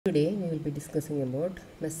Today we will be discussing about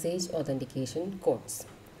message authentication codes.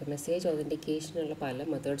 The message authentication ഉള്ള പല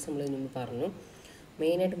methods നമ്മൾ ഇതിനു മുമ്പ് പറഞ്ഞു.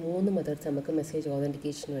 മെയിനായിട്ട് 3 മെത്തേഡ്സ് നമുക്ക് മെസ്സേജ്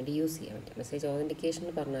ഓതൻറ്റിക്കേഷന് വേണ്ടി യൂസ് ചെയ്യാൻ പറ്റും. മെസ്സേജ് ഓതൻറ്റിക്കേഷൻ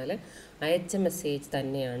എന്ന് പറഞ്ഞാൽ അയച്ച മെസ്സേജ്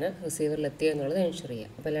തന്നെയാണ് റിസീവറിൽ എത്തിയെന്നുള്ളത് എൻഷുർ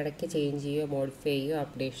ചെയ്യുക. അപ്പോൾ ഇടയ്ക്ക് ചേഞ്ച് ചെയ്യുകയോ മോഡിഫൈ ചെയ്യുകയോ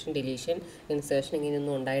അപ്ഡേഷൻ ഡിലീഷൻ ഇൻസേർഷൻ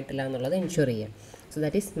ഇങ്ങനെയൊന്നും ഉണ്ടായിട്ടില്ല എന്നുള്ളത് എൻഷുർ ചെയ്യുക. So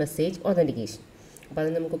that is message authentication. അപ്പോൾ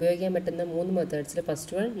അത് നമുക്ക് ഉപയോഗിക്കാൻ പറ്റുന്ന 3 മെത്തേഡ്സിൽ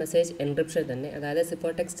ഫസ്റ്റ് വൺ മെസ്സേജ് എൻക്രിപ്ഷൻ തന്നെ, അതായത്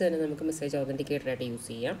സിപ്പർ ടെക്സ്റ്റ് തന്നെ നമുക്ക് മെസ്സേജ് ഓതൻറ്റിക്കേറ്ററായിട്ട് യൂസ്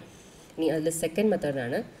ചെയ്യാം. ഇനി അതിൽ സെക്കൻഡ്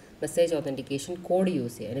മെത്തേഡാണ് മെസ്സേജ് ഓതൻറ്റിക്കേഷൻ കോഡ്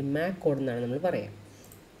യൂസ് ചെയ്യുക. അതിന് മാക് കോഡ് എന്നാണ് നമ്മൾ പറയുക.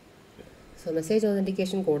 സോ മെസ്സേജ്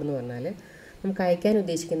ഓതൻറ്റിക്കേഷൻ കോഡ് എന്ന് പറഞ്ഞാൽ നമുക്ക് അയക്കാൻ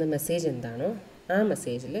ഉദ്ദേശിക്കുന്ന മെസ്സേജ് എന്താണോ ആ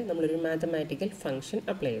മെസ്സേജിൽ നമ്മളൊരു മാത്തമാറ്റിക്കൽ ഫംഗ്ഷൻ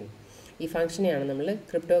അപ്ലൈ ചെയ്യുന്നു. ഈ ഫംഗ്ഷനെയാണ് നമ്മൾ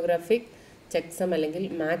ക്രിപ്റ്റോഗ്രാഫിക് checksum അല്ലെങ്കിൽ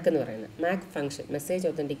മാക് എന്ന് പറയുന്നത്. Mac function message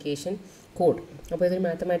authentication code. അപ്പോൾ ഇതൊരു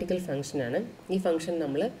മാത്തമാറ്റിക്കൽ ഫംഗ്ഷനാണ്. ഈ ഫംഗ്ഷൻ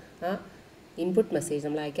നമ്മൾ ആ ഇൻപുട്ട് മെസ്സേജ്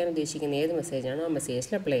നമ്മൾ അയക്കാൻ ഉദ്ദേശിക്കുന്ന ഏത് മെസ്സേജാണോ ആ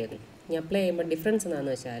മെസ്സേജിൽ അപ്ലൈ ചെയ്യുന്നത്. ഈ അപ്ലൈ ചെയ്യുമ്പോൾ ഡിഫറൻസ്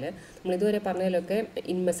എന്താണെന്ന് വെച്ചാൽ നമ്മൾ ഇതുവരെ പറഞ്ഞതിലൊക്കെ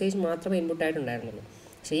മെസ്സേജ് മാത്രമേ ഇൻപുട്ടായിട്ടുണ്ടായിരുന്നുള്ളൂ.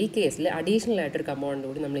 പക്ഷേ ഈ കേസിൽ അഡീഷണൽ ആയിട്ടൊരു കമ്പോണൻ്റ്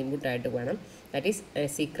കൂടി നമ്മൾ ഇൻപുട്ടായിട്ട് വേണം. That is A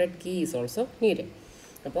secret key is also needed.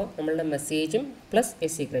 അപ്പോൾ നമ്മളുടെ മെസ്സേജും പ്ലസ് എ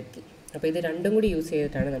സീക്രട്ട് കീ, അപ്പോൾ ഇത് രണ്ടും കൂടി യൂസ്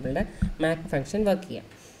ചെയ്തിട്ടാണ് നമ്മളുടെ മാക് ഫംഗ്ഷൻ വർക്ക്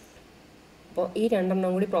ചെയ്യുക. അപ്പോൾ ഈ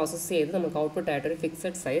രണ്ടെണ്ണം കൂടി പ്രോസസ്സ് ചെയ്ത് നമുക്ക് ഔട്ട്പുട്ടായിട്ടൊരു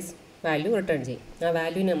ഫിക്സഡ് സൈസ് വാല്യൂ റിട്ടേൺ ചെയ്യും. ആ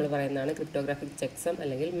വാല്യൂവിനെ നമ്മൾ പറയുന്നതാണ് ക്രിപ്റ്റോഗ്രാഫിക് ചെക്സം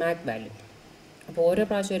അല്ലെങ്കിൽ മാക് വാല്യൂ. അപ്പോൾ ഓരോ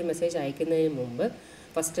പ്രാവശ്യം ഒരു മെസ്സേജ് അയക്കുന്നതിന് മുമ്പ്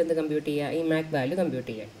ഫസ്റ്റ് എന്ത് കമ്പ്യൂട്ട് ചെയ്യുക, ഈ മാക് വാല്യൂ കമ്പ്യൂട്ട്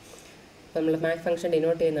ചെയ്യുക. അപ്പോൾ നമ്മൾ മാക് ഫംഗ്ഷൻ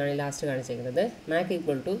ഡിനോട്ട് ചെയ്യുന്നതാണ് ലാസ്റ്റ് കാണിച്ചിരിക്കുന്നത്. Mac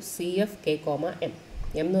equal to CFK, M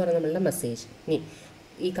എന്ന് പറയുന്നത് നമ്മളുടെ മെസ്സേജ്. ഇനി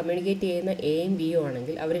ഈ കമ്മ്യൂണിക്കേറ്റ് ചെയ്യുന്ന എയും ബിയും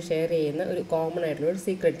ആണെങ്കിൽ അവർ ഷെയർ ചെയ്യുന്ന ഒരു കോമൺ ആയിട്ടുള്ള ഒരു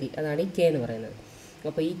സീക്രട്ട് കീ, അതാണ് ഈ കെ എന്ന് പറയുന്നത്.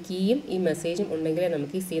 അപ്പോൾ ഈ കീയും ഈ മെസ്സേജും ഉണ്ടെങ്കിലേ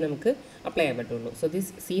നമുക്ക് ഈ സി നമുക്ക് അപ്ലൈ ചെയ്യാൻ പറ്റുള്ളൂ. സോ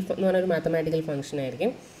ദിസ് സി എന്ന് പറഞ്ഞൊരു മാത്തമാറ്റിക്കൽ ഫംഗ്ഷൻ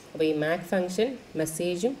ആയിരിക്കും. അപ്പോൾ ഈ മാക് ഫംഗ്ഷൻ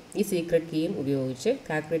മെസ്സേജും ഈ സീക്രട്ട് കീയും ഉപയോഗിച്ച്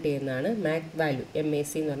കാൽക്കുലേറ്റ് ചെയ്യുന്നതാണ് മാക് വാല്യൂ,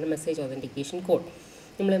 MAC എന്ന് പറഞ്ഞ മെസ്സേജ് ഓതൻറ്റിക്കേഷൻ കോഡ്.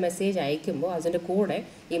 നമ്മൾ മെസ്സേജ് അയക്കുമ്പോൾ അതിൻ്റെ കൂടെ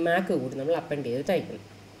ഈ മാക് കൂടി നമ്മൾ അപ്പൻഡ് ചെയ്തിട്ട് അയക്കണം.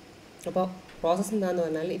 അപ്പോൾ പ്രോസസ്സ് എന്താണെന്ന്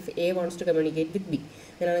പറഞ്ഞാൽ if A wants to communicate with B,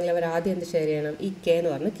 അങ്ങനെയാണെങ്കിൽ അവർ ആദ്യം എന്ത് ഷെയർ ചെയ്യണം, ഈ കെ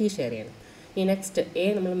എന്ന് പറഞ്ഞ കീ ഷെയർ ചെയ്യണം. ഈ നെക്സ്റ്റ് എ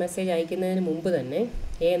നമ്മൾ മെസ്സേജ് അയക്കുന്നതിന് മുമ്പ് തന്നെ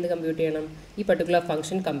എ എന്ത് കമ്പ്യൂട്ട് ചെയ്യണം, ഈ പർട്ടിക്കുലർ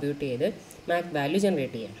ഫംഗ്ഷൻ കമ്പ്യൂട്ട് ചെയ്ത് മാക് വാല്യൂ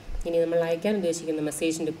ജനറേറ്റ് ചെയ്യാം. ഇനി നമ്മൾ അയക്കാൻ ഉദ്ദേശിക്കുന്ന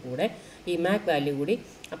മെസ്സേജിൻ്റെ കൂടെ ഈ മാക് വാല്യൂ കൂടി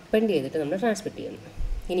അപ്പൻഡ് ചെയ്തിട്ട് നമ്മൾ ട്രാൻസ്മിറ്റ് ചെയ്യുന്നു.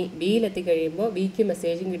 ഇനി ബിയിലെത്തി കഴിയുമ്പോൾ ബിക്ക്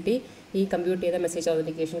മെസ്സേജും കിട്ടി, ഈ കമ്പ്യൂട്ട് ചെയ്ത മെസ്സേജ്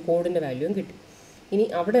ഓതൻറ്റിക്കേഷൻ കോഡിൻ്റെ വാല്യൂവും കിട്ടി. ഇനി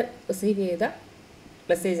അവിടെ റിസീവ് ചെയ്ത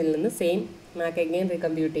മെസ്സേജിൽ നിന്ന് സെയിം മാക് അഗെയിൻ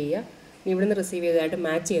റീകമ്പ്യൂട്ട് ചെയ്യുക. ഇനി ഇവിടെ നിന്ന് റിസീവ് ചെയ്തതായിട്ട്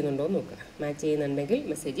മാച്ച് ചെയ്യുന്നുണ്ടോ എന്ന് നോക്കുക. മാച്ച് ചെയ്യുന്നുണ്ടെങ്കിൽ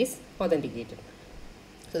message is authenticated.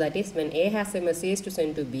 So that is when A has a message to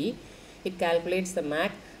send to B, it calculates the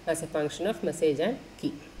MAC as a function of message and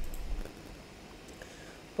key.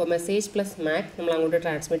 അപ്പോൾ മെസ്സേജ് പ്ലസ് മാക് നമ്മൾ അങ്ങോട്ട്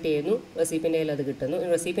transmit ചെയ്യുന്നു, റെസിപ്പിയൻ്റെ കയ്യിൽ അത് കിട്ടുന്നു.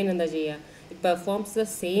 Recipient എന്താ ചെയ്യുക, it performs the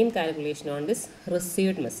same calculation on this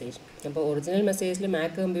received message. അപ്പോൾ ഒറിജിനൽ മെസ്സേജിൽ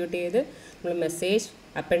മാക് കമ്പ്യൂട്ട് ചെയ്ത് നമ്മൾ മെസ്സേജ്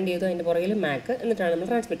അപ്പൻഡ് ചെയ്തു, അതിൻ്റെ പുറകിൽ മാക്, എന്നിട്ടാണ് നമ്മൾ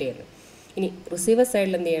ട്രാൻസ്മിറ്റ് ചെയ്യുന്നത്. ഇനി റിസീവർ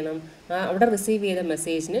സൈഡിൽ എന്ത് ചെയ്യണം, അവിടെ റിസീവ് ചെയ്ത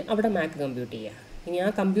മെസ്സേജിന് അവിടെ മാക് കമ്പ്യൂട്ട് ചെയ്യുക. ഇനി ആ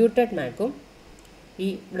കമ്പ്യൂട്ടഡ് മാക്കും ഈ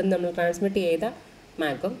ഇവിടെ നമ്മൾ ട്രാൻസ്മിറ്റ് ചെയ്ത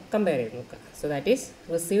മാക്കും കമ്പയർ ചെയ്ത് നോക്കുക. സോ ദാറ്റ് ഈസ്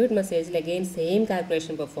റിസീവ്ഡ് മെസ്സേജിൽ അഗെയിൻ സെയിം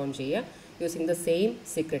കാൽക്കുലേഷൻ പെർഫോം ചെയ്യുക using the same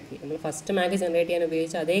secret key. നമ്മൾ ഫസ്റ്റ് മാക് ജനറേറ്റ് ചെയ്യാൻ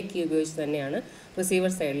ഉപയോഗിച്ച അതേ കീ ഉപയോഗിച്ച് തന്നെയാണ്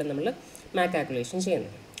റിസീവർ സൈഡിൽ നമ്മൾ മാക് കാൽക്കുലേഷൻ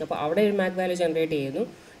ചെയ്യുന്നത്. അപ്പോൾ അവിടെ ഒരു മാക് വാല്യൂ ജനറേറ്റ് ചെയ്യുന്നു,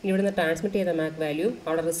 ഇനി ഇവിടുന്ന് ട്രാൻസ്മിറ്റ് ചെയ്ത മാക് വാല്യൂ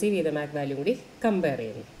അവിടെ റിസീവ് ചെയ്ത മാക് വാല്യൂ കൂടി കമ്പയർ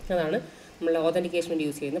ചെയ്യുന്നു. അതാണ് നമ്മൾ ഓതൻറ്റിക്കേഷൻ വേണ്ടി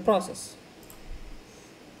യൂസ് ചെയ്യുന്ന പ്രോസസ്സ്.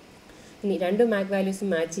 ഇനി രണ്ട് മാക് വാല്യൂസും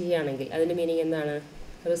മാച്ച് ചെയ്യുകയാണെങ്കിൽ അതിൻ്റെ മീനിങ് എന്താണ്,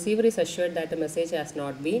 receiver is assured that A message has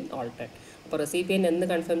not been ഓൾട്ടർഡ്. അപ്പോൾ റെസിപ്പിയൻ്റ് എന്ത്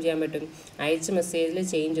കൺഫേം ചെയ്യാൻ പറ്റും, അയച്ച മെസ്സേജിൽ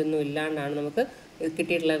ചേഞ്ച് ഒന്നും ഇല്ലാണ്ടാണ് നമുക്ക്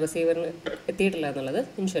കിട്ടിയിട്ടുള്ള റിസീവറിന് എത്തിയിട്ടില്ല എന്നുള്ളത്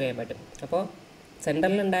ഇൻഷുർ ചെയ്യാൻ പറ്റും. അപ്പോൾ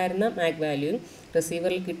സെൻറ്ററിലുണ്ടായിരുന്ന മാക് വാല്യൂയും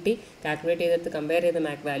റിസീവറിൽ കിട്ടി കാൽക്കുലേറ്റ് ചെയ്തെടുത്ത് കമ്പയർ ചെയ്ത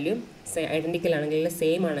മാക് വാല്യൂയും ഐഡൻറ്റിക്കൽ ആണെങ്കിൽ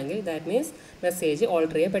സെയിം ആണെങ്കിൽ ദാറ്റ് മീൻസ് മെസ്സേജ്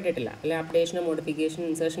ഓൾട്ടർ ചെയ്യപ്പെട്ടിട്ടില്ല, അല്ലെങ്കിൽ അപ്ഡേഷനോ മോഡിഫിക്കേഷനോ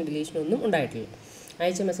ഇൻസേർഷൻ ഡിലീഷനോ ഒന്നും ഉണ്ടായിട്ടില്ല,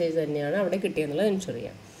 അയച്ച മെസ്സേജ് തന്നെയാണ് അവിടെ കിട്ടിയെന്നുള്ളത് ഇൻഷുർ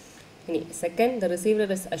ചെയ്യാം. ഇനി second, the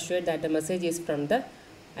receiver is assured that A message is from the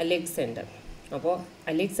അലീഗ് centre. അപ്പോൾ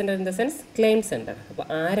അലീഗ് centre in the sense claim centre. അപ്പോൾ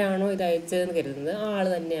ആരാണോ ഇത് അയച്ചതെന്ന് കരുതുന്നത് ആ ആൾ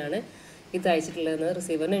തന്നെയാണ് ഇത് അയച്ചിട്ടുള്ളതെന്ന്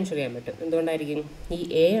റിസീവറിന് ഇൻഷുർ ചെയ്യാൻ പറ്റും. എന്തുകൊണ്ടായിരിക്കും, ഈ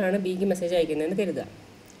എ ആണ് ബിക്ക് മെസ്സേജ് അയക്കുന്നതെന്ന് കരുതുക.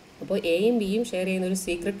 അപ്പോൾ എയും ബിയും ഷെയർ ചെയ്യുന്ന ഒരു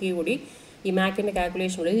സീക്രട്ട് കീ കൂടി ഈ മാക്കിൻ്റെ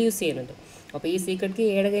കാൽക്കുലേഷനിലൂടെ യൂസ് ചെയ്യുന്നുണ്ട്. അപ്പോൾ ഈ സീക്രട്ട് കീ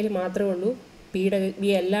എയുടെ കയ്യിൽ മാത്രമേ ഉള്ളൂ, ബി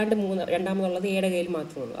അല്ലാണ്ട് രണ്ടാമതുള്ളത് എയുടെ കയ്യിൽ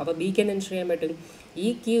മാത്രമേ ഉള്ളൂ. അപ്പോൾ ബിക്ക് എന്ത് ഇൻഷുർ ചെയ്യാൻ പറ്റും, ഈ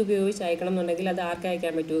കീ ഉപയോഗിച്ച് അയക്കണം എന്നുണ്ടെങ്കിൽ അത് ആർക്ക്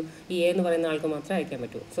അയക്കാൻ പറ്റൂ, ഈ എ എന്ന് പറയുന്ന ആൾക്ക് മാത്രമേ അയക്കാൻ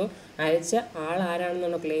പറ്റൂ. സോ അയച്ച ആൾ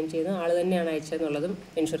ആരാണെന്നാണോ ക്ലെയിം ചെയ്യുന്നത് ആൾ തന്നെയാണ് അയച്ചതെന്നുള്ളതും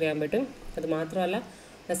ഇൻഷുർ ചെയ്യാൻ പറ്റും. അത് മാത്രമല്ല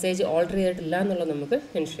മെസ്സേജ് ഓൾട്ടർ ചെയ്തിട്ടില്ല എന്നുള്ളത് നമുക്ക്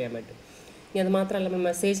ഇൻഷുർ ചെയ്യാൻ പറ്റും. ഇനി അത് മാത്രമല്ല നമ്മൾ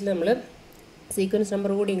മെസ്സേജിൽ നമ്മൾ സീക്വൻസ്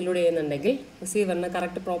നമ്പർ കൂടി ഇൻക്ലൂഡ് ചെയ്യുന്നുണ്ടെങ്കിൽ റിസീവറിന്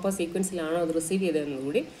കറക്റ്റ് പ്രോപ്പർ സീക്വൻസിലാണോ അത് റിസീവ് ചെയ്തതെന്ന്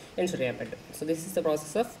കൂടി ഇൻഷുർ ചെയ്യാൻ പറ്റും. So this is the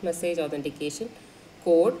process of message authentication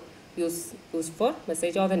code use for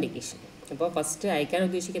message authentication. അപ്പോൾ ഫസ്റ്റ് അയക്കാൻ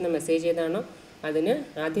ഉദ്ദേശിക്കുന്ന മെസ്സേജ് ഏതാണോ അതിന്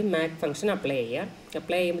ആദ്യം മാക് ഫംഗ്ഷൻ അപ്ലൈ ചെയ്യുക.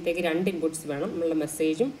 അപ്ലൈ ചെയ്യുമ്പോഴത്തേക്ക് 2 ഇൻപുട്ട്സ് വേണം, നമ്മളുടെ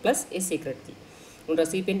മെസ്സേജും plus A secret key,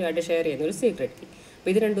 റെസിപ്പിയൻറ്റുമായിട്ട് share ചെയ്യുന്ന ഒരു സീക്രട്ട് കീ. അപ്പോൾ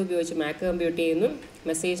ഇത് രണ്ടും ഉപയോഗിച്ച് മാക് കമ്പ്യൂട്ട് ചെയ്യുന്നു,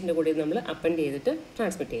 മെസ്സേജിൻ്റെ കൂടെ നമ്മൾ അപ്പൻഡ് ചെയ്തിട്ട്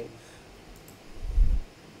ട്രാൻസ്മിറ്റ് ചെയ്യുന്നു.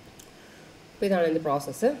 അപ്പോൾ ഇതാണ് ഇതിൻ്റെ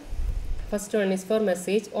process. First one is four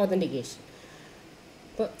message authentication.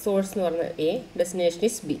 ഇപ്പോൾ സോഴ്സ് എന്ന് പറഞ്ഞാൽ A, destination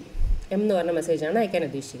is B, M എന്ന് പറഞ്ഞ മെസ്സേജാണ് അയക്കാൻ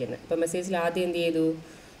ഉദ്ദേശിക്കുന്നത്. അപ്പോൾ മെസ്സേജിൽ ആദ്യം എന്ത് ചെയ്തു,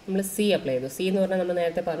 നമ്മൾ സി അപ്ലൈ ചെയ്തു. സി എന്ന് പറഞ്ഞാൽ നമ്മൾ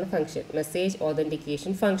നേരത്തെ പറഞ്ഞ ഫംഗ്ഷൻ, മെസ്സേജ്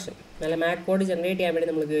ഓതൻറ്റിക്കേഷൻ ഫംഗ്ഷൻ, നല്ല മാക് കോഡ് ജനറേറ്റ് ചെയ്യാൻ വേണ്ടി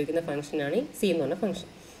നമ്മൾ ഉപയോഗിക്കുന്ന ഫംഗ്ഷനാണ് ഈ സി എന്ന് പറഞ്ഞ ഫംഗ്ഷൻ.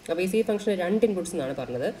 അപ്പോൾ ഈ സി ഫംഗ്ഷന് 2 ഇൻപുട്ട്സ് എന്നാണ്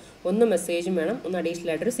പറഞ്ഞത്. ഒന്ന് മെസ്സേജും വേണം, ഒന്ന് അഡീഷണൽ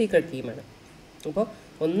ആയിട്ടൊരു സീക്രട്ട് കീയും വേണം. അപ്പോൾ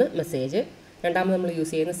ഒന്ന് മെസ്സേജ്, രണ്ടാമത് നമ്മൾ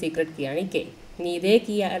യൂസ് ചെയ്യുന്ന സീക്രട്ട് കീ ആണ് ഈ കെ. ഇനി ഇതേ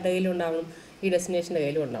കീ ആരുടെ കയ്യിലും ഉണ്ടാവും, ഈ ഡെസ്റ്റിനേഷൻ്റെ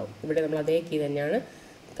കയ്യിലും ഉണ്ടാവും. ഇവിടെ നമ്മൾ അതേ കീ തന്നെയാണ്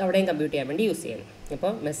അവിടെയും കമ്പ്യൂട്ട് ചെയ്യാൻ വേണ്ടി യൂസ് ചെയ്യുന്നത്.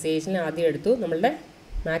 അപ്പോൾ മെസ്സേജിന് ആദ്യം എടുത്തു, നമ്മളുടെ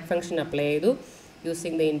മാക് ഫംഗ്ഷൻ അപ്ലൈ ചെയ്തു,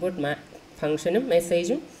 യൂസിങ് ദ ഇൻപുട്ട് ഫംഗ്ഷനും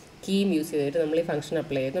മെസ്സേജും കീയും യൂസ് ചെയ്തിട്ട് നമ്മൾ ഈ ഫംഗ്ഷൻ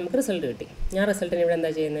അപ്ലൈ ചെയ്ത് നമുക്ക് റിസൾട്ട് കിട്ടി. ഞാൻ റിസൾട്ടിന് ഇവിടെ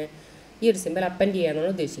എന്താ ചെയ്യുന്നത്, ഈ ഒരു സിമ്പിൾ അപ്പൻഡ് ചെയ്യാനാണ്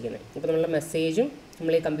ഉദ്ദേശിക്കുന്നത്. ഇപ്പോൾ നമ്മളുടെ മെസ്സേജും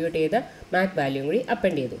നമ്മൾ ഈ കമ്പ്യൂട്ട് ചെയ്ത മാക് വാല്യൂയും കൂടി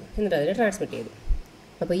അപ്പൻഡ് ചെയ്തു, എന്നിട്ട് അതിനെ ട്രാൻസ്മിറ്റ് ചെയ്തു.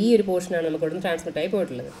 അപ്പോൾ ഈ ഒരു പോർഷനാണ് നമുക്ക് ഇവിടുന്ന് ട്രാൻസ്മിറ്റ് ആയി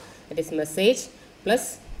പോയിട്ടുള്ളത്. ദറ്റ് ഈസ് മെസ്സേജ് പ്ലസ്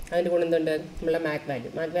അതിൻ്റെ കൂടെ എന്തുണ്ട്, നമ്മളുടെ മാക്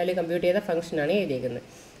വാല്യൂ കമ്പ്യൂട്ട് ചെയ്ത ഫംഗ്ഷനാണ് എഴുതിയിരിക്കുന്നത്.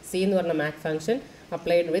 സി എന്ന് പറഞ്ഞ Mac function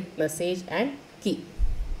applied with message and key.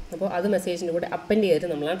 അപ്പോൾ അത് മെസ്സേജിൻ്റെ കൂടെ അപ്പൻഡ് ചെയ്തിട്ട്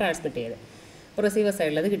നമ്മളാണ് ട്രാൻസ്മിറ്റ് ചെയ്തത്. അപ്പോൾ റിസീവർ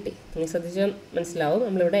സൈഡിൽ അത് കിട്ടി. നിങ്ങൾ ശ്രദ്ധിച്ചാൽ മനസ്സിലാവും,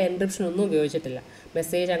 നമ്മളിവിടെ എൻക്രിപ്ഷൻ ഒന്നും ഉപയോഗിച്ചിട്ടില്ല,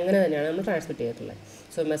 മെസ്സേജ് അങ്ങനെ തന്നെയാണ് നമ്മൾ ട്രാൻസ്മിറ്റ് ചെയ്തിട്ടുള്ളത്.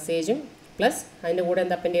 സോ മെസ്സേജും പ്ലസ് അതിൻ്റെ കൂടെ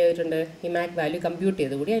എന്താ അപ്പൻഡ് ചെയ്തിട്ടുണ്ട്, ഈ മാക് വാല്യൂ കമ്പ്യൂട്ട്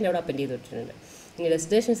ചെയ്ത് കൂടി അതിൻ്റെ അവിടെ അപ്പൻഡ് ചെയ്തിട്ടുണ്ട്. ഇനി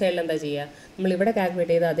ഡെസ്റ്റിനേഷൻ സൈഡിൽ എന്താ ചെയ്യുക, നമ്മളിവിടെ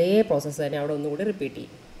കാൽക്കുലേറ്റ് ചെയ്ത അതേ പ്രോസസ്സ് തന്നെ അവിടെ ഒന്നുകൂടി റിപ്പീറ്റ്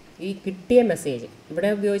ചെയ്യും. ഈ കിട്ടിയ മെസ്സേജ്, ഇവിടെ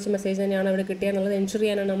ഉപയോഗിച്ച മെസ്സേജ് തന്നെയാണ് അവിടെ കിട്ടിയ എന്നുള്ളത് എൻഷുർ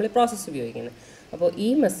ചെയ്യാനാണ് നമ്മൾ ഈ പ്രോസസ്സ് ഉപയോഗിക്കുന്നത്. അപ്പോൾ ഈ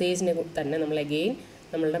മെസ്സേജിനെ തന്നെ നമ്മൾ അഗെയിൻ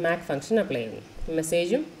നമ്മളുടെ മാക് ഫംഗ്ഷൻ അപ്ലൈ ചെയ്യുന്നു.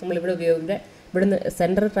 മെസ്സേജും നമ്മളിവിടെ ഇവിടുന്ന്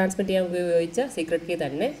സെൻറ്റർ ട്രാൻസ്മിറ്റ് ചെയ്യാൻ ഉപയോഗിച്ച സീക്രട്ട് കീ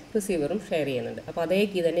തന്നെ റിസീവറും ഷെയർ ചെയ്യുന്നുണ്ട്. അപ്പോൾ അതേ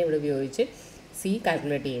കീ തന്നെ ഇവിടെ ഉപയോഗിച്ച് സി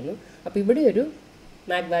കാൽക്കുലേറ്റ് ചെയ്യുന്നു. അപ്പോൾ ഇവിടെ ഒരു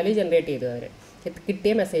മാക് വാല്യൂ ജനറേറ്റ് ചെയ്തു അവർ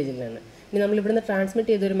കിട്ടിയ മെസ്സേജിൽ നിന്ന്. ഇനി നമ്മൾ ഇവിടുന്ന്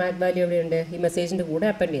ട്രാൻസ്മിറ്റ് ചെയ്തൊരു മാക് വാല്യൂ എവിടെയുണ്ട്, ഈ മെസ്സേജിൻ്റെ കൂടെ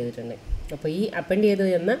അപ്പൻഡ് ചെയ്തിട്ടുണ്ട്. അപ്പോൾ ഈ അപ്പൻഡ് ചെയ്ത്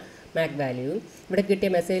എന്ന മാക് വാല്യൂവും ഇവിടെ കിട്ടിയ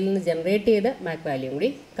മെസ്സേജിൽ നിന്ന് ജനറേറ്റ് ചെയ്ത മാക് വാല്യൂയും കൂടി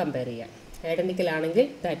കമ്പയർ ചെയ്യാം. ഐഡൻറ്റിക്കൽ ആണെങ്കിൽ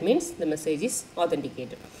that means the message is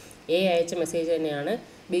authenticated. A അയച്ച മെസ്സേജ് തന്നെയാണ്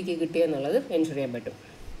ബിക്ക് കിട്ടിയെന്നുള്ളത് എൻഷുർ ചെയ്യാൻ പറ്റും.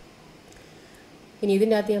 ഇനി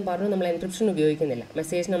ഇതിൻ്റെ അകത്ത് ഞാൻ പറഞ്ഞു, നമ്മൾ എൻക്രിപ്ഷൻ ഉപയോഗിക്കുന്നില്ല,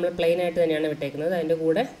 മെസ്സേജ് നമ്മൾ പ്ലെയിൻ ആയിട്ട് തന്നെയാണ് വിട്ടേക്കുന്നത്. അതിൻ്റെ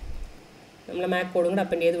കൂടെ നമ്മൾ മാക് കോഡും കൂടെ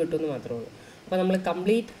അപ്പൻഡ് ചെയ്ത് വിട്ടു എന്ന് മാത്രമേ ഉള്ളൂ. അപ്പോൾ നമ്മൾ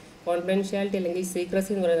കംപ്ലീറ്റ് കോൺഫിഡൻഷ്യാലിറ്റി അല്ലെങ്കിൽ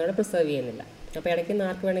സീക്രസി എന്ന് പറയുന്നത് പ്രിസർവ് ചെയ്യുന്നില്ല. അപ്പോൾ ഇടയ്ക്ക്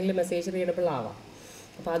ആർക്ക് വേണമെങ്കിലും മെസ്സേജ് റീഡബിൾ ആവാം.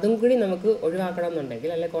 അപ്പോൾ അതും കൂടി നമുക്ക് ഒഴിവാക്കണം എന്നുണ്ടെങ്കിൽ,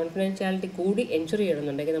 അല്ലെങ്കിൽ കോൺഫിഡൻഷ്യാലിറ്റി കൂടി എൻഷുർ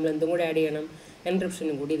ചെയ്യണമെന്നുണ്ടെങ്കിൽ നമ്മൾ എന്തും കൂടി ആഡ് ചെയ്യണം,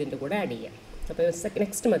 എൻക്രിപ്ഷനും കൂടി ഇതിൻ്റെ കൂടെ ആഡ് ചെയ്യാം. അപ്പോൾ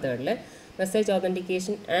നെക്സ്റ്റ് മെത്തേഡിൽ മെസ്സേജ്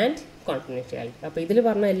ഓതൻറ്റിക്കേഷൻ ആൻഡ് കോൺഫിഡൻഷ്യാലിറ്റി. അപ്പോൾ ഇതിൽ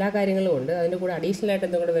പറഞ്ഞ എല്ലാ കാര്യങ്ങളും ഉണ്ട്, അതിൻ്റെ കൂടെ അഡീഷണൽ ആയിട്ട്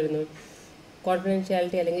എന്തും കൂടെ വരുന്നു,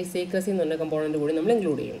 കോൺഫിഡൻഷ്യാലിറ്റി അല്ലെങ്കിൽ സീക്രസി എന്ന് പറഞ്ഞ കമ്പോണൻറ്റ് കൂടി നമ്മൾ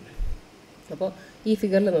ഇൻക്ലൂഡ് ചെയ്യും. അപ്പോൾ ഈ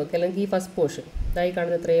ഫിഗറിൽ നോക്കി, അല്ലെങ്കിൽ ഈ ഫസ്റ്റ് പോർഷൻ ഇതായി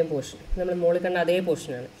കാണുന്ന ഇത്രയും പോർഷൻ നമ്മൾ മുകളിൽ കണ്ട അതേ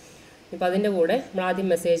പോർഷനാണ്. ഇപ്പോൾ അതിൻ്റെ കൂടെ നമ്മൾ ആദ്യം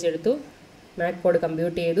മെസ്സേജ് എടുത്തു, മാക് കോഡ്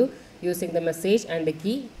കമ്പ്യൂട്ട് ചെയ്തു using the message and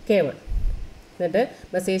key K1. എന്നിട്ട്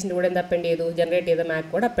മെസ്സേജിൻ്റെ കൂടെ എന്താ അപ്പൻഡ് ചെയ്തു, ജനറേറ്റ് ചെയ്ത മാക്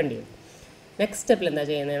കോഡ് അപ്പൻഡ് ചെയ്തു. നെക്സ്റ്റ് സ്റ്റെപ്പിൽ എന്താ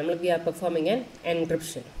ചെയ്യുന്നത്, നമ്മൾ V R performing an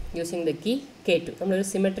encryption using the key K2. നമ്മളൊരു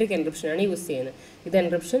സിമെട്രിക് എൻക്രിപ്ഷനാണ് യൂസ് ചെയ്യുന്നത്. ഇത്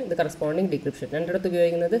എൻക്രിപ്ഷൻ, ഇത് കറസ്പോണ്ടിങ് ഡിക്രിപ്ഷൻ, രണ്ടിടത്ത്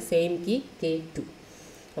ഉപയോഗിക്കുന്നത് സെയിം കീ K2.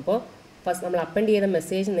 അപ്പോൾ ഫസ്റ്റ് നമ്മൾ അപ്പൻഡ് ചെയ്ത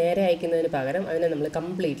മെസ്സേജ് നേരെ അയക്കുന്നതിന് പകരം അതിനെ നമ്മൾ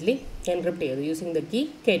കംപ്ലീറ്റ്ലി എൻക്രിപ്റ്റ് ചെയ്തു യൂസിങ് ദ കീ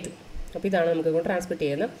K2. അപ്പോൾ ഇതാണ് നമുക്ക് ഇപ്പോൾ ട്രാൻസ്മിറ്റ്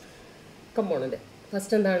ചെയ്യുന്ന കമ്പോണൻറ്റ്.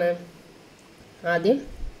 ഫസ്റ്റ് എന്താണ്, ആദ്യം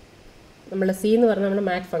നമ്മൾ സി എന്ന് പറഞ്ഞാൽ നമ്മുടെ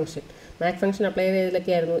മാക് ഫംഗ്ഷൻ അപ്ലൈ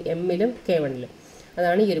ചെയ്തതിലൊക്കെ ആയിരുന്നു എമ്മിലും K1ലും.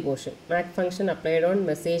 അതാണ് ഈ ഒരു portion, Mac function applied on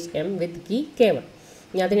message M with key K1.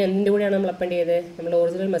 ഇനി അതിന് എന്തിൻ്റെ കൂടെയാണ് നമ്മൾ അപ്പൻഡ് ചെയ്തത്, നമ്മൾ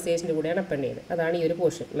ഒറിജിനൽ മെസ്സേജിൻ്റെ കൂടെയാണ് അപ്പൻഡ് ചെയ്തത്. അതാണ് ഈ ഒരു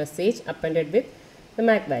portion, message അപ്പൻഡഡ് with the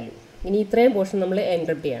Mac value. ഇനി ഇത്രയും പോർഷൻ നമ്മൾ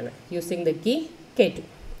എൻക്രിപ്റ്റ് ചെയ്യാണ് യൂസിങ് ദ കീ K2.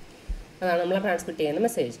 അതാണ് നമ്മൾ ട്രാൻസ്മിറ്റ് ചെയ്യുന്ന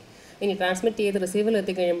മെസ്സേജ്. ഇനി ട്രാൻസ്മിറ്റ് ചെയ്ത് റിസീവറിൽ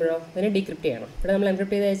എത്തിക്കഴിയുമ്പോഴോ അതിനെ ഡീക്രിപ്റ്റ് ചെയ്യണം. ഇവിടെ നമ്മൾ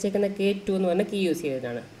എൻക്രിപ്റ്റ് ചെയ്ത് അയച്ചേക്കുന്ന K2 എന്ന് പറഞ്ഞ കീ യൂസ്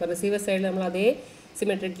ചെയ്തതാണ്. അപ്പോൾ റിസീവർ സൈഡിൽ നമ്മൾ അതേ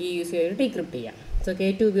സിമെട്രിക് കീ യൂസ് ചെയ്ത് ഡീക്രിപ്റ്റ് ചെയ്യാം. സോ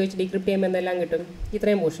K2 ഉപയോഗിച്ച് ഡീക്രിപ്റ്റ് ചെയ്യുമ്പോൾ എന്തെല്ലാം കിട്ടും,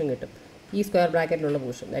 ഇത്രയും പോർഷൻ കിട്ടും, ഈ സ്ക്വയർ ബ്രാക്കറ്റിലുള്ള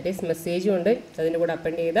പോർഷൻ, ദാറ്റ് ഈസ് മെസ്സേജും ഉണ്ട്, അതിൻ്റെ കൂടെ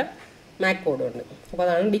അപ്പൻഡ് ചെയ്ത മാക് കോഡും ഉണ്ട്. അപ്പോൾ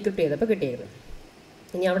അതാണ് ഡീക്രിപ്റ്റ് ചെയ്തപ്പോൾ കിട്ടിയിരുന്നത്.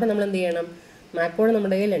 ഇനി അവിടെ നമ്മൾ എന്ത് ചെയ്യണം, മാക് കോഡ്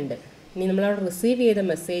നമ്മുടെ കയ്യിലുണ്ട്, ഇനി നമ്മളവിടെ റിസീവ് ചെയ്ത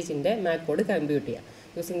മെസ്സേജിൻ്റെ മാക് കോഡ് കമ്പ്യൂട്ട് ചെയ്യാം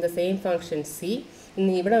using the same function C.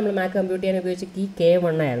 ഇനി ഇവിടെ നമ്മൾ മാക് കമ്പ്യൂട്ട് ചെയ്യാൻ ഉപയോഗിച്ച് കീ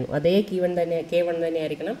K1 ആയിരുന്നു, അതേ K1 തന്നെ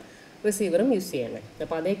ആയിരിക്കണം റിസീവറും യൂസ് ചെയ്യേണ്ടത്.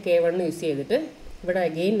 അപ്പോൾ അതേ K1 യൂസ് ചെയ്തിട്ട് ഇവിടെ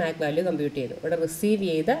അഗെയിൻ മാക് വാല്യൂ കമ്പ്യൂട്ട് ചെയ്തു, ഇവിടെ റിസീവ്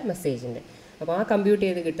ചെയ്ത മെസ്സേജിൻ്റെ. അപ്പോൾ ആ കമ്പ്യൂട്ട്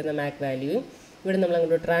ചെയ്ത് കിട്ടുന്ന മാക് വാല്യൂയും ഇവിടെ നമ്മൾ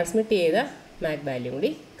അങ്ങോട്ട് ട്രാൻസ്മിറ്റ് ചെയ്ത മാക് വാല്യൂ കൂടി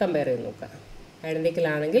കമ്പയർ ചെയ്ത് നോക്കുക. ഐഡൻറ്റിക്കൽ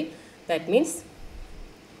ആണെങ്കിൽ that means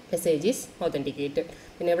message is authenticated.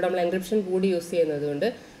 പിന്നെ ഇവിടെ നമ്മൾ എൻക്രിപ്ഷൻ കൂടി യൂസ് ചെയ്യുന്നത് കൊണ്ട്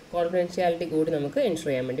കോൺഫിഡൻഷ്യാലിറ്റി കൂടി നമുക്ക് എൻഷുർ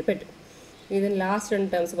ചെയ്യാൻ വേണ്ടി പറ്റും. ഇതിന് ലാസ്റ്റ് 2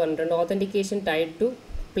 ടേംസ് പറഞ്ഞിട്ടുണ്ട്, authentication Tide to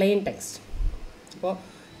plain text. അപ്പോൾ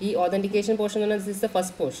ഈ ഓതൻറ്റിക്കേഷൻ പോർഷൻ എന്ന് പറഞ്ഞാൽ this is the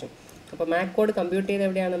first portion. അപ്പോൾ മാക് കോഡ് കമ്പ്യൂട്ട് ചെയ്ത്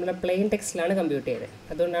എവിടെയാണ് നമ്മുടെ പ്ലെയിൻ ടെക്സ്റ്റിലാണ് കമ്പ്യൂട്ട് ചെയ്തത്.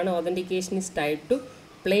 അതുകൊണ്ടാണ് authentication is Tide to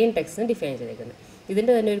plain ടെക്സ്റ്റിന് define ചെയ്തേക്കുന്നത്.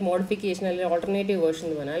 ഇതിൻ്റെ തന്നെ ഒരു മോഡിഫിക്കേഷൻ അല്ലെങ്കിൽ ഓൾട്ടർനേറ്റീവ് വേർഷൻ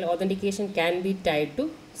എന്ന് പറഞ്ഞാൽ authentication can be Tide to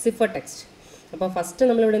cipher text. അപ്പോൾ ഫസ്റ്റ്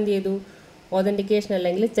നമ്മളിവിടെ എന്ത് ചെയ്തു, ഓതൻറ്റിക്കേഷൻ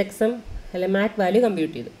അല്ലെങ്കിൽ ചെക്സം അല്ലെങ്കിൽ മാക് വാല്യൂ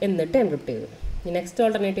കമ്പ്യൂട്ട് ചെയ്തു, എന്നിട്ട് എൻക്രിപ്റ്റ് ചെയ്തു. ഈ നെക്സ്റ്റ്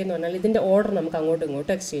ഓൾട്ടർനേറ്റീവ് എന്ന് പറഞ്ഞാൽ ഇതിൻ്റെ ഓർഡർ നമുക്ക് അങ്ങോട്ടും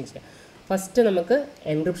ഇങ്ങോട്ടും എക്സ്ചേഞ്ച് ചെയ്യാം. ഫസ്റ്റ് നമുക്ക്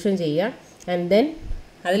എൻക്രിപ്ഷൻ ചെയ്യാം ആൻഡ് ദെൻ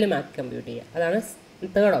അതിൽ മാക് കമ്പ്യൂട്ട് ചെയ്യുക. അതാണ്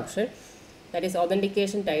third option, that is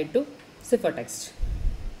authentication Tide to cipher text.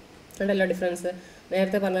 ഉണ്ടല്ലോ ഡിഫറൻസ്.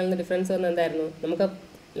 നേരത്തെ പറഞ്ഞാൽ ഡിഫറൻസ് വന്നത് എന്തായിരുന്നു, നമുക്ക്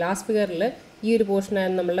ലാസ്റ്റ് ഫിഗറിൽ ഈ ഒരു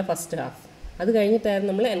പോർഷനായിരുന്നു നമ്മളുടെ ഫസ്റ്റ് ഹാഫ്, അത് കഴിഞ്ഞിട്ടായിരുന്നു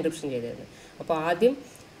നമ്മൾ എൻക്രിപ്ഷൻ ചെയ്തിരുന്നത്. അപ്പോൾ ആദ്യം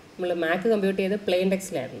നമ്മൾ മാക് കമ്പ്യൂട്ട് ചെയ്ത് പ്ലെയിൻ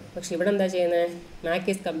ടെക്സ്റ്റിലായിരുന്നു. പക്ഷേ ഇവിടെ എന്താ ചെയ്യുന്നത്, Mac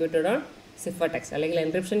is computed on cipher text, അല്ലെങ്കിൽ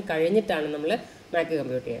എൻക്രിപ്ഷൻ കഴിഞ്ഞിട്ടാണ് നമ്മൾ മാക്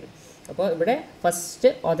കമ്പ്യൂട്ട് ചെയ്യുന്നത്. അപ്പോൾ ഇവിടെ first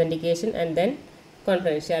authentication and then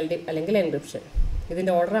confidentiality അല്ലെങ്കിൽ എൻക്രിപ്ഷൻ,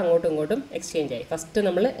 ഇതിൻ്റെ ഓർഡർ അങ്ങോട്ടും ഇങ്ങോട്ടും എക്സ്ചേഞ്ച് ആയി. ഫസ്റ്റ്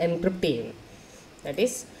നമ്മൾ എൻക്രിപ്റ്റ് ചെയ്യുന്നു, ദാറ്റ്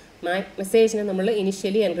ഈസ് മെസ്സേജിനെ നമ്മൾ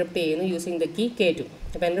ഇനിഷ്യലി എൻക്രിപ്റ്റ് ചെയ്യുന്നു യൂസിങ് ദ കീ K2.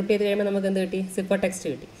 അപ്പോൾ എൻക്രിപ്റ്റ് ചെയ്ത് കഴിയുമ്പോൾ നമുക്ക് എന്ത് കിട്ടി, സിഫർ ടെക്സ്റ്റ്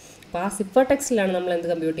കിട്ടി. അപ്പോൾ ആ സിഫർ ടെക്സ്റ്റിലാണ് നമ്മൾ എന്ത്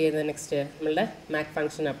കമ്പ്യൂട്ട് ചെയ്യുന്നത്, നെക്സ്റ്റ് നമ്മളുടെ മാക്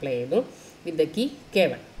ഫംഗ്ഷൻ അപ്ലൈ ചെയ്തു വിത്ത് ദ കീ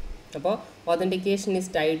K1. അപ്പോൾ authentication is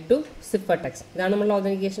Tide to cipher text. ഇതാണ് നമ്മളുടെ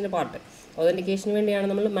ഓതൻറ്റിക്കേഷൻ്റെ പാർട്ട്. ഓതൻറ്റിക്കേഷന് വേണ്ടിയാണ്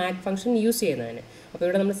നമ്മൾ മാക് ഫംഗ്ഷൻ യൂസ് ചെയ്യുന്നതിന്. അപ്പോൾ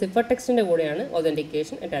ഇവിടെ നമ്മൾ സിഫർ ടെക്സ്റ്റിൻ്റെ കൂടെയാണ്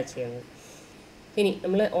ഓതൻറ്റിക്കേഷൻ അറ്റാച്ച് ചെയ്യുന്നത്. ഇനി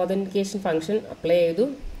നമ്മൾ ഓതൻറ്റിക്കേഷൻ ഫംഗ്ഷൻ അപ്ലൈ ചെയ്തു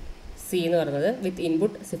സി എന്ന് പറയുന്നത് വിത്ത്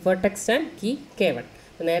input cipher text and key K1.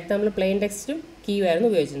 അപ്പോൾ നേരത്തെ നമ്മൾ പ്ലെയിൻ ടെക്സ്റ്റും കീയും ആയിരുന്നു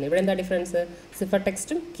ഉപയോഗിച്ചിരുന്നത്. ഇവിടെ എന്താ ഡിഫറൻസ്, സിഫർ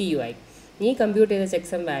ടെക്സ്റ്റും കീയും ആയി. ഈ കമ്പ്യൂട്ട് ചെയ്ത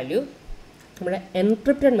ചെക്സം വാല്യൂ നമ്മുടെ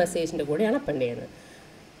എൻക്രിപ്റ്റഡ് മെസ്സേജിൻ്റെ കൂടെയാണ് അപ്പൻഡ് ചെയ്യുന്നത്.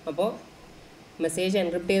 അപ്പോൾ മെസ്സേജ്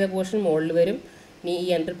എൻക്രിപ്റ്റ് ചെയ്ത പോർഷൻ മുകളിൽ വരും, ഇനി ഈ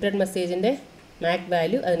എൻക്രിപ്റ്റഡ് മെസ്സേജിൻ്റെ മാക്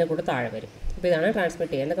വാല്യൂ അതിനെ കൂടെ താഴെ വരും. അപ്പോൾ ഇതാണ്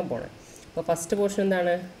ട്രാൻസ്മിറ്റ് ചെയ്യുന്ന കമ്പോണൻറ്റ്. അപ്പോൾ ഫസ്റ്റ് പോർഷൻ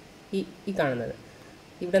എന്താണ് ഈ കാണുന്നത്,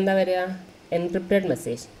 ഇവിടെ എന്താ വരിക, എൻക്രിപ്റ്റഡ്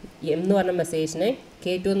മെസ്സേജ് എന്ന് പറഞ്ഞ മെസ്സേജിനെ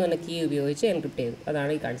K2 എന്ന് പറഞ്ഞ കീ ഉപയോഗിച്ച് എൻക്രിപ്റ്റ് ചെയ്തു.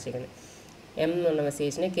 അതാണ് ഈ കാണിച്ചിരിക്കുന്നത്. എം എന്ന് പറഞ്ഞ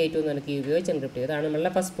മെസ്സേജിനെ K2 എന്ന് പറഞ്ഞ കീ ഉപയോഗിച്ച് എൻക്രിപ്റ്റ് ചെയ്തു. അതാണ്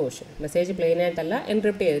നമ്മളുടെ ഫസ്റ്റ് പോർഷൻ. മെസ്സേജ് പ്ലെയിൻ ആയിട്ടല്ല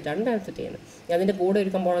എൻക്രിപ്റ്റ് ചെയ്തിട്ടാണ് ട്രാൻസ്മിറ്റ് ചെയ്യുന്നത്. അതിൻ്റെ കൂടെ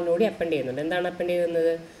ഒരു കമ്പോണൻ്റ് കൂടി അപ്പൻഡ് ചെയ്യുന്നുണ്ട്. എന്താണ് അപ്പൻഡ്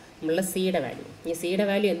ചെയ്യുന്നത്, നമ്മളുടെ സിയുടെ വാല്യൂ. ഈ സിയുടെ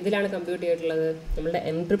വാല്യൂ എന്തിലാണ് കമ്പ്യൂട്ട് ചെയ്തിട്ടുള്ളത്, നമ്മളുടെ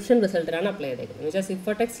എൻക്രിപ്ഷൻ റിസൾട്ടിലാണ് അപ്ലൈ ചെയ്തേക്കുന്നത്. എന്ന് വെച്ചാൽ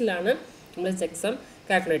സിഫർ ടെക്സ്റ്റിലാണ് നമ്മൾ ചെക്സം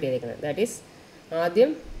കാൽക്കുലേറ്റ് ചെയ്തേക്കുന്നത്. ദാറ്റ് ഈസ്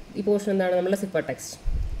ആദ്യം ഈ പോർഷൻ എന്താണ്, നമ്മളുടെ സിഫർ ടെക്സ്റ്റ്.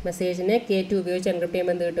 മെസ്സേജിനെ K2 ഉപയോഗിച്ച് എൻക്രിപ്റ്റ്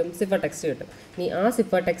ചെയ്യുമ്പോൾ എന്ത് കിട്ടും, സിഫർ ടെക്സ്റ്റ് കിട്ടും. ഇനി ആ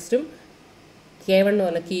സിഫർ ടെക്സ്റ്റും K1 എന്ന്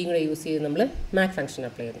പറഞ്ഞ കീയും കൂടെ യൂസ് ചെയ്ത് നമ്മൾ മാക് ഫംഗ്ഷൻ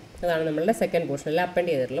അപ്ലൈ ചെയ്തു. അതാണ് നമ്മളുടെ സെക്കൻഡ് പോർഷൻ, അല്ല അപ്പൻഡ്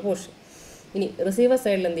ചെയ്തിട്ടുള്ള പോർഷൻ. ഇനി റിസീവർ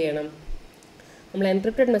സൈഡിൽ എന്ത് ചെയ്യണം, നമ്മൾ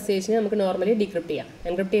എൻക്രിപ്റ്റഡ് മെസ്സേജിനെ നമുക്ക് നോർമലി ഡീക്രിപ്റ്റ് ചെയ്യാം.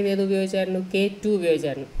 എൻക്രിപ്റ്റ് ചെയ്ത് ഏത് ഉപയോഗിച്ചായിരുന്നു, K2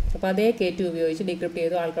 ഉപയോഗിച്ചായിരുന്നു. അപ്പോൾ അതേ K2 ഉപയോഗിച്ച് ഡീക്രിപ്റ്റ്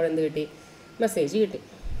ചെയ്തു, ആൾക്കാർ എന്ത് കിട്ടി, മെസ്സേജ് കിട്ടി.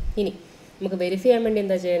 ഇനി നമുക്ക് വെരിഫൈ ചെയ്യാൻ വേണ്ടി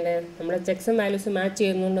എന്താ ചെയ്യേണ്ടത്, നമ്മുടെ ചെക്സം വാല്യൂസ് മാച്ച്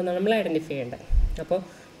ചെയ്യുന്നുണ്ടെന്നാണ് നമ്മൾ ഐഡൻറ്റിഫൈ ചെയ്യേണ്ടത്. അപ്പോൾ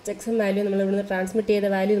ചെക്സം വാല്യൂ നമ്മൾ ഇവിടുന്ന് ട്രാൻസ്മിറ്റ് ചെയ്ത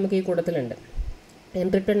വാല്യൂ നമുക്ക് ഈ കൂട്ടത്തിലുണ്ട്.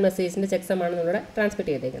 എൻക്രിപ്റ്റഡ് മെസ്സേജിൻ്റെ ചെക്സമാണ് നമ്മുടെ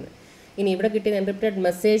ട്രാൻസ്മിറ്റ് ചെയ്തേക്കുന്നത്. ഇനി ഇവിടെ കിട്ടിയ എൻക്രിപ്റ്റഡ്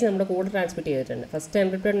മെസ്സേജ് നമ്മുടെ കൂടെ ട്രാൻസ്മിറ്റ് ചെയ്തിട്ടുണ്ട്. First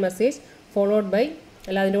encrypted message followed by,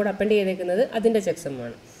 അല്ല അതിൻ്റെ കൂടെ അപ്പൻഡ് ചെയ്തേക്കുന്നത് അതിൻ്റെ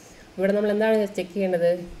ചെക്സമാണ്. ഇവിടെ നമ്മൾ എന്താണ് ചെക്ക് ചെയ്യേണ്ടത്,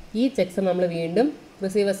 ഈ ചെക്സം നമ്മൾ വീണ്ടും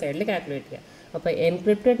റിസീവർ സൈഡിൽ കാൽക്കുലേറ്റ് ചെയ്യുക. അപ്പോൾ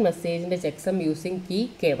encrypted മെസ്സേജിൻ്റെ checksum using key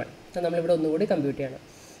K1 അത് നമ്മളിവിടെ ഒന്നുകൂടി കമ്പ്യൂട്ട് ചെയ്യണം.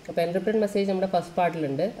 അപ്പോൾ എൻക്രിപ്റ്റഡ് മെസ്സേജ് നമ്മുടെ ഫസ്റ്റ്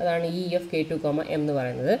പാർട്ടിലുണ്ട്, അതാണ് K2, M എന്ന്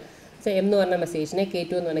പറയുന്നത്. സോ M എന്ന് പറഞ്ഞ മെസ്സേജിനെ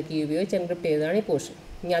K2 എന്ന് പറഞ്ഞ കീ ഉപയോഗിച്ച് എൻക്രിപ്റ്റ് ചെയ്തതാണ് ഈ പോർഷൻ.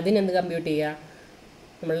 ഇനി അതിനെന്ത് കമ്പ്യൂട്ട് ചെയ്യുക,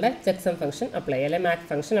 നമ്മളുടെ ചെക്സം ഫംഗ്ഷൻ അപ്ലൈ ചെയ്യുക, അല്ലെങ്കിൽ മാക്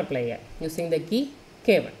ഫംഗ്ഷൻ അപ്ലൈ ചെയ്യുക യൂസിങ് ദ കീ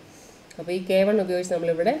K1. അപ്പോൾ ഈ K1 ഉപയോഗിച്ച്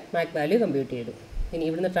നമ്മളിവിടെ മാക് വാല്യൂ കമ്പ്യൂട്ട് ചെയ്തു. ഇനി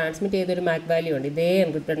ഇവിടുന്ന് ട്രാൻസ്മിറ്റ് ചെയ്തൊരു മാക് വാല്യൂ ഉണ്ട് ഇതേ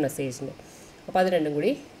എൻക്രിപ്റ്റഡ് മെസ്സേജിൻ്റെ. അപ്പോൾ അത് രണ്ടും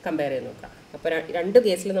കൂടി കമ്പയർ ചെയ്ത് നോക്കാം. അപ്പോൾ രണ്ട്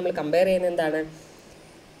കേസിൽ നമ്മൾ കമ്പയർ ചെയ്യുന്നത് എന്താണ്,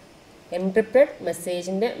 എൻക്രിപ്റ്റഡ്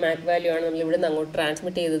മെസ്സേജിൻ്റെ മാക് വാല്യൂ ആണ് നമ്മൾ ഇവിടുന്ന് അങ്ങോട്ട്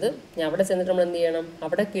ട്രാൻസ്മിറ്റ് ചെയ്തത്. ഞാൻ അവിടെ ചെന്നിട്ട് നമ്മൾ എന്ത് ചെയ്യണം,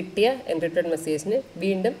 അവിടെ കിട്ടിയ എൻക്രിപ്റ്റഡ് മെസ്സേജിന്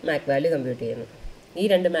വീണ്ടും മാക് വാല്യൂ കമ്പ്യൂട്ട് ചെയ്യുന്നു. ഈ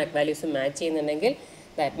രണ്ട് മാക് വാല്യൂസും മാച്ച് ചെയ്യുന്നുണ്ടെങ്കിൽ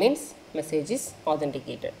that means message is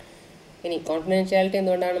authenticated. ഇനി കോൺഫിഡൻഷ്യാലിറ്റി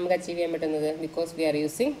എന്തുകൊണ്ടാണ് നമുക്ക് അച്ചീവ് ചെയ്യാൻ പറ്റുന്നത്, because we are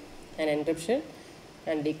using an encryption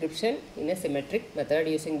and decryption in A symmetric method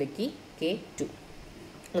using the key K2.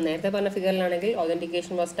 നേരത്തെ പറഞ്ഞ ഫിഗറിലാണെങ്കിൽ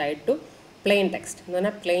authentication was Tide to plain text എന്ന്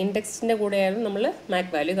പറഞ്ഞാൽ പ്ലെയിൻ ടെക്സ്റ്റിൻ്റെ കൂടെയായിരുന്നു നമ്മൾ മാക്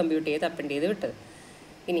വാല്യൂ കമ്പ്യൂട്ട് ചെയ്ത് അപ്പൻഡ് ചെയ്ത് വിട്ടത്.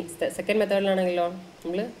 ഇനി സെക്കൻഡ് മെത്തേഡിലാണെങ്കിലോ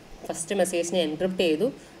നമ്മൾ ഫസ്റ്റ് മെസ്സേജിനെ എൻക്രിപ്റ്റ് ചെയ്തു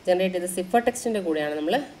ജനറേറ്റ് ചെയ്ത് സിഫർ ടെക്സ്റ്റിൻ്റെ കൂടെയാണ്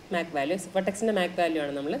നമ്മൾ Mac value, cipher ടെക്സ്റ്റിൻ്റെ Mac value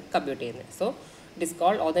ആണ് നമ്മൾ കമ്പ്യൂട്ട് ചെയ്യുന്നത്. So it is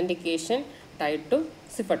called authentication Tide to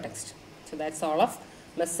cipher text. So that's all of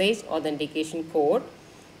message authentication code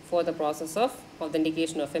for the process of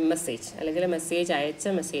authentication of A message. അല്ലെങ്കിൽ message അയച്ച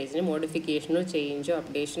മെസ്സേജിന് മോഡിഫിക്കേഷനോ ചേഞ്ചോ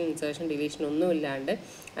updation insertion deletion ഒന്നും ഇല്ലാണ്ട്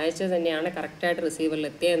അയച്ചത് തന്നെയാണ് കറക്റ്റായിട്ട് റിസീവറിൽ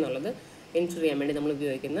എത്തിയെന്നുള്ളത് എൻഷുർ ചെയ്യാൻ വേണ്ടി നമ്മൾ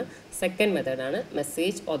ഉപയോഗിക്കുന്ന സെക്കൻഡ് മെത്തേഡാണ്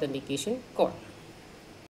മെസ്സേജ് ഓതൻറ്റിക്കേഷൻ കോഡ്.